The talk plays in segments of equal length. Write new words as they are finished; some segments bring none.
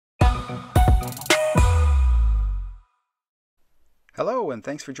Hello and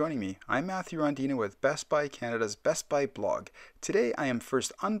thanks for joining me. I'm Matthew Rondina with Best Buy Canada's Best Buy blog. Today I am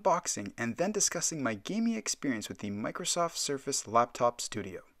first unboxing and then discussing my gaming experience with the Microsoft Surface Laptop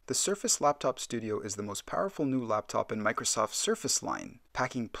Studio. The Surface Laptop Studio is the most powerful new laptop in Microsoft's Surface line,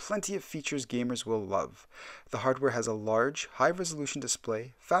 packing plenty of features gamers will love. The hardware has a large, high-resolution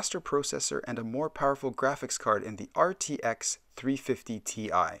display, faster processor, and a more powerful graphics card in the RTX 350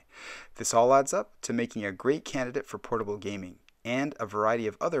 Ti. This all adds up to making a great candidate for portable gaming and a variety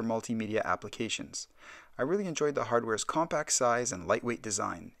of other multimedia applications. I really enjoyed the hardware's compact size and lightweight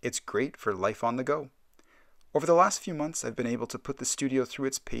design. It's great for life on the go. Over the last few months, I've been able to put the studio through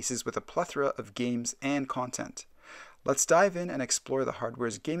its paces with a plethora of games and content. Let's dive in and explore the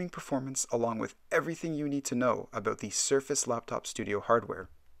hardware's gaming performance along with everything you need to know about the Surface Laptop Studio hardware.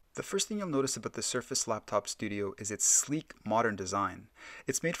 The first thing you'll notice about the Surface Laptop Studio is its sleek, modern design.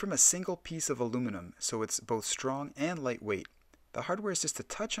 It's made from a single piece of aluminum, so it's both strong and lightweight. The hardware is just a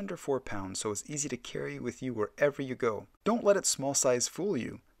touch under 4 pounds, so it's easy to carry with you wherever you go. Don't let its small size fool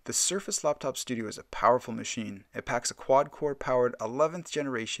you. The Surface Laptop Studio is a powerful machine. It packs a quad-core powered 11th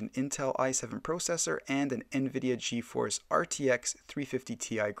generation Intel i7 processor and an NVIDIA GeForce RTX 350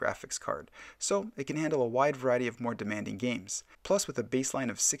 Ti graphics card, so it can handle a wide variety of more demanding games. Plus, with a baseline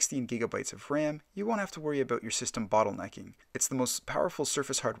of 16 gigabytes of RAM, you won't have to worry about your system bottlenecking. It's the most powerful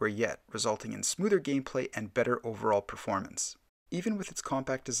Surface hardware yet, resulting in smoother gameplay and better overall performance. Even with its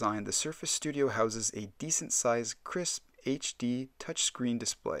compact design, the Surface Studio houses a decent-sized, crisp, HD touchscreen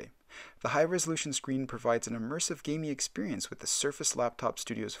display. The high-resolution screen provides an immersive gaming experience with the Surface Laptop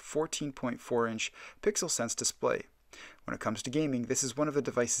Studio's 14.4-inch PixelSense display. When it comes to gaming, this is one of the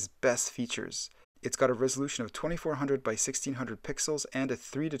device's best features. It's got a resolution of 2400 by 1600 pixels and a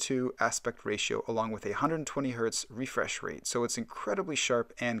 3:2 aspect ratio along with a 120 Hz refresh rate, so it's incredibly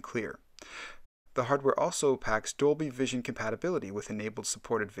sharp and clear. The hardware also packs Dolby Vision compatibility with enabled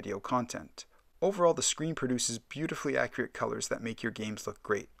supported video content. Overall, the screen produces beautifully accurate colors that make your games look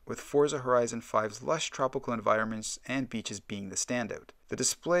great, with Forza Horizon 5's lush tropical environments and beaches being the standout. The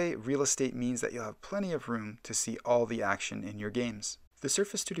display real estate means that you'll have plenty of room to see all the action in your games. The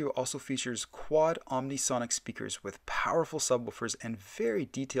Surface Studio also features quad omnisonic speakers with powerful subwoofers and very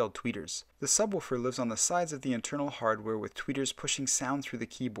detailed tweeters. The subwoofer lives on the sides of the internal hardware with tweeters pushing sound through the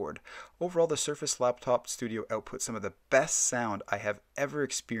keyboard. Overall, the Surface Laptop Studio outputs some of the best sound I have ever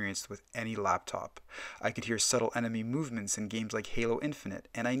experienced with any laptop. I could hear subtle enemy movements in games like Halo Infinite,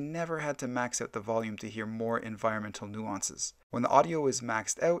 and I never had to max out the volume to hear more environmental nuances. When the audio is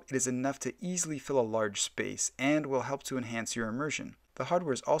maxed out, it is enough to easily fill a large space and will help to enhance your immersion. The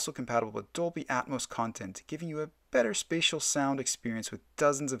hardware is also compatible with Dolby Atmos content, giving you a better spatial sound experience with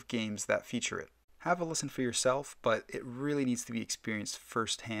dozens of games that feature it. Have a listen for yourself, but it really needs to be experienced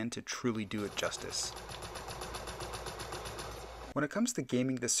firsthand to truly do it justice. When it comes to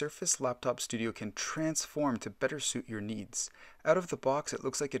gaming, the Surface Laptop Studio can transform to better suit your needs. Out of the box, it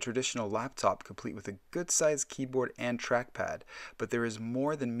looks like a traditional laptop complete with a good-sized keyboard and trackpad, but there is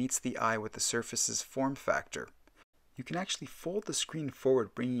more than meets the eye with the Surface's form factor. You can actually fold the screen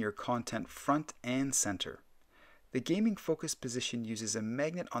forward, bringing your content front and center. The gaming focus position uses a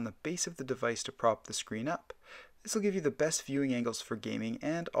magnet on the base of the device to prop the screen up. This will give you the best viewing angles for gaming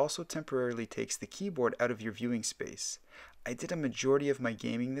and also temporarily takes the keyboard out of your viewing space. I did a majority of my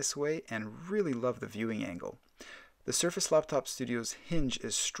gaming this way and really love the viewing angle. The Surface Laptop Studio's hinge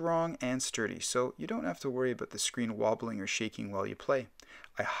is strong and sturdy, so you don't have to worry about the screen wobbling or shaking while you play.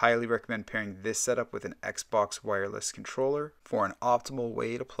 I highly recommend pairing this setup with an Xbox wireless controller for an optimal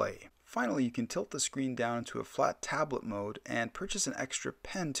way to play. Finally, you can tilt the screen down into a flat tablet mode and purchase an extra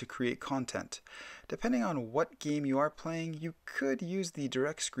pen to create content. Depending on what game you are playing, you could use the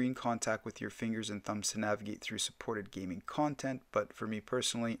direct screen contact with your fingers and thumbs to navigate through supported gaming content, but for me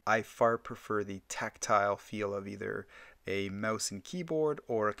personally, I far prefer the tactile feel of either a mouse and keyboard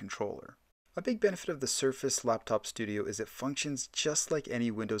or a controller. A big benefit of the Surface Laptop Studio is it functions just like any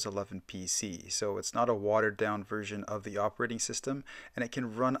Windows 11 PC, so it's not a watered down version of the operating system, and it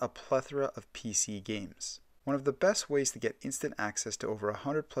can run a plethora of PC games. One of the best ways to get instant access to over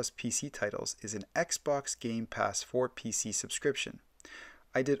 100 plus PC titles is an Xbox Game Pass for PC subscription.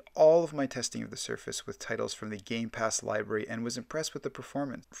 I did all of my testing of the Surface with titles from the Game Pass library and was impressed with the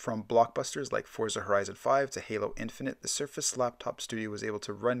performance. From blockbusters like Forza Horizon 5 to Halo Infinite, the Surface Laptop Studio was able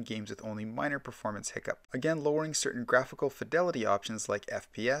to run games with only minor performance hiccup. Again, lowering certain graphical fidelity options like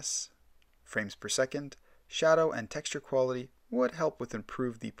FPS, frames per second, shadow, and texture quality would help with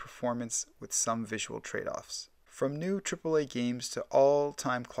improve the performance with some visual trade-offs. From new AAA games to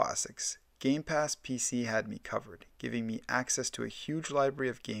all-time classics, Game Pass PC had me covered, giving me access to a huge library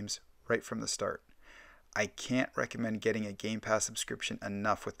of games right from the start. I can't recommend getting a Game Pass subscription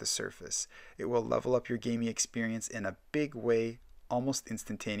enough with the Surface. It will level up your gaming experience in a big way almost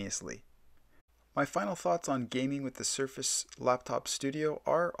instantaneously. My final thoughts on gaming with the Surface Laptop Studio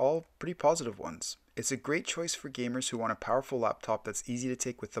are all pretty positive ones. It's a great choice for gamers who want a powerful laptop that's easy to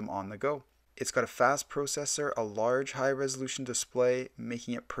take with them on the go. It's got a fast processor, a large high-resolution display,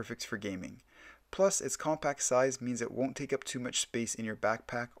 making it perfect for gaming. Plus, its compact size means it won't take up too much space in your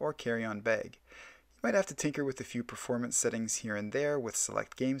backpack or carry-on bag. You might have to tinker with a few performance settings here and there with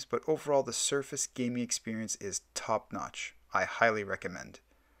select games, but overall the Surface gaming experience is top-notch. I highly recommend.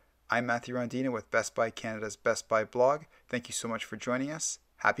 I'm Matthew Rondina with Best Buy Canada's Best Buy blog. Thank you so much for joining us.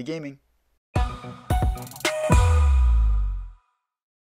 Happy gaming!